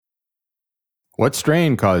What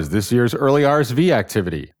strain caused this year's early RSV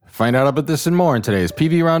activity? Find out about this and more in today's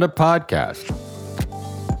PV Roundup podcast.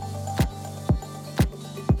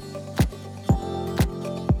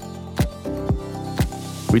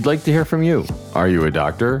 We'd like to hear from you. Are you a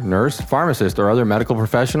doctor, nurse, pharmacist, or other medical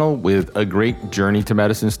professional with a great journey to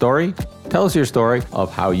medicine story? Tell us your story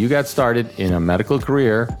of how you got started in a medical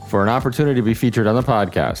career for an opportunity to be featured on the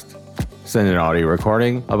podcast. Send an audio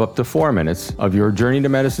recording of up to 4 minutes of your journey to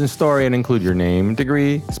medicine story and include your name,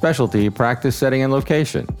 degree, specialty, practice setting, and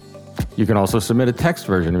location. You can also submit a text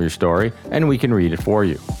version of your story and we can read it for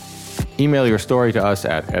you. Email your story to us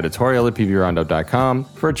at editorial@pvroundup.com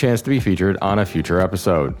for a chance to be featured on a future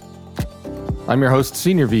episode. I'm your host,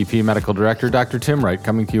 Senior VP Medical Director Dr. Tim Wright,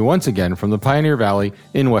 coming to you once again from the Pioneer Valley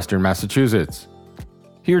in Western Massachusetts.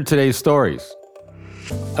 Here are today's stories.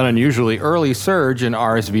 An unusually early surge in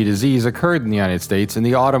RSV disease occurred in the United States in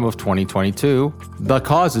the autumn of 2022, the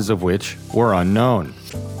causes of which were unknown.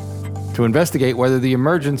 To investigate whether the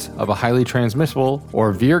emergence of a highly transmissible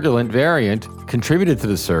or virulent variant contributed to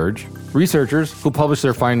the surge, researchers who published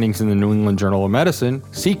their findings in the New England Journal of Medicine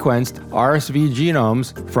sequenced RSV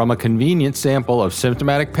genomes from a convenient sample of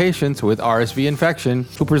symptomatic patients with RSV infection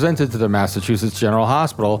who presented to the Massachusetts General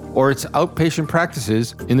Hospital or its outpatient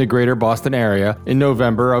practices in the greater Boston area in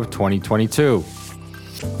November of 2022.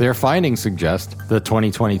 Their findings suggest the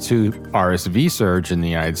 2022 RSV surge in the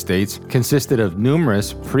United States consisted of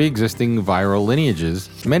numerous pre-existing viral lineages,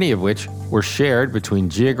 many of which were shared between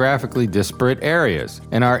geographically disparate areas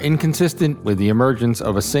and are inconsistent with the emergence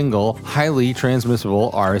of a single, highly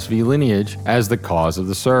transmissible RSV lineage as the cause of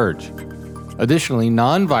the surge. Additionally,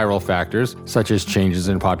 non-viral factors, such as changes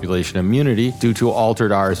in population immunity due to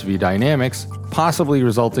altered RSV dynamics, possibly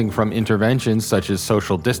resulting from interventions such as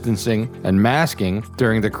social distancing and masking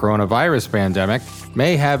during the coronavirus pandemic,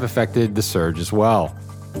 may have affected the surge as well.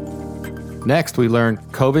 Next, we learned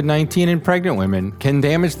COVID-19 in pregnant women can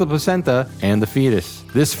damage the placenta and the fetus.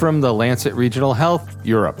 This from the Lancet Regional Health,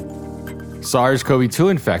 Europe. SARS-CoV-2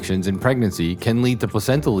 infections in pregnancy can lead to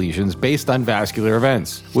placental lesions based on vascular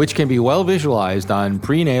events, which can be well visualized on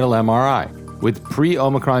prenatal MRI, with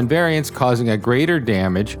pre-Omicron variants causing a greater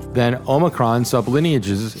damage than Omicron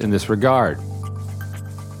sublineages in this regard.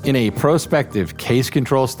 In a prospective case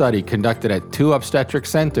control study conducted at 2 obstetric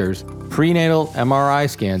centers, prenatal MRI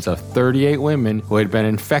scans of 38 women who had been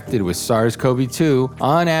infected with SARS-CoV-2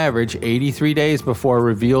 on average 83 days before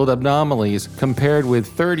revealed anomalies compared with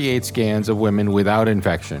 38 scans of women without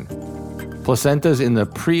infection. Placentas in the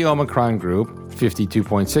pre-Omicron group,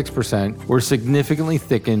 52.6%, were significantly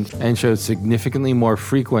thickened and showed significantly more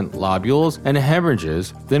frequent lobules and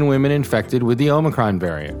hemorrhages than women infected with the Omicron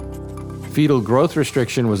variant. Fetal growth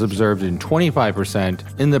restriction was observed in 25%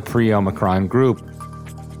 in the pre-Omicron group.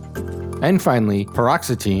 And finally,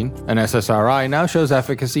 paroxetine, an SSRI, now shows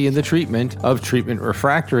efficacy in the treatment of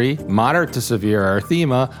treatment-refractory, moderate to severe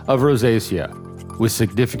erythema of rosacea, with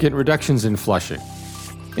significant reductions in flushing.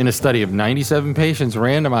 In a study of 97 patients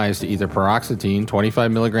randomized to either paroxetine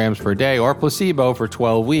 25 milligrams per day or placebo for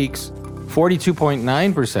 12 weeks,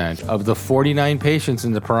 42.9% of the 49 patients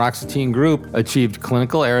in the paroxetine group achieved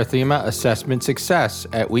clinical erythema assessment success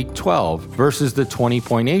at week 12 versus the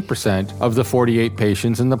 20.8% of the 48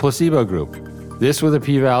 patients in the placebo group. This with a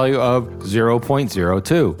p-value of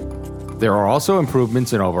 0.02. There are also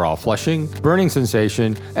improvements in overall flushing, burning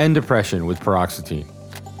sensation, and depression with paroxetine.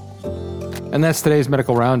 And that's today's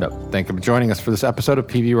Medical Roundup. Thank you for joining us for this episode of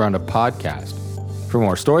PV Roundup Podcast. For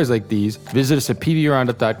more stories like these, visit us at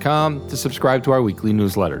pvroundup.com to subscribe to our weekly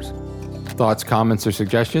newsletters. Thoughts, comments, or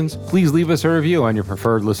suggestions? Please leave us a review on your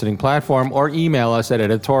preferred listening platform or email us at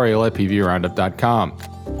editorial@pvroundup.com.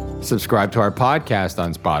 Subscribe to our podcast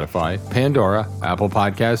on Spotify, Pandora, Apple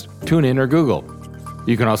Podcast, TuneIn, or Google.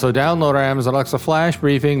 You can also download our Amazon Alexa Flash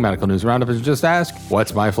Briefing, Medical News Roundup, and just ask,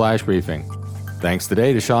 "What's my Flash Briefing?" Thanks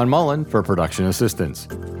today to Sean Mullen for production assistance.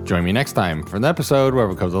 Join me next time for an episode where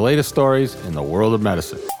we cover the latest stories in the world of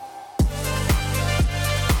medicine.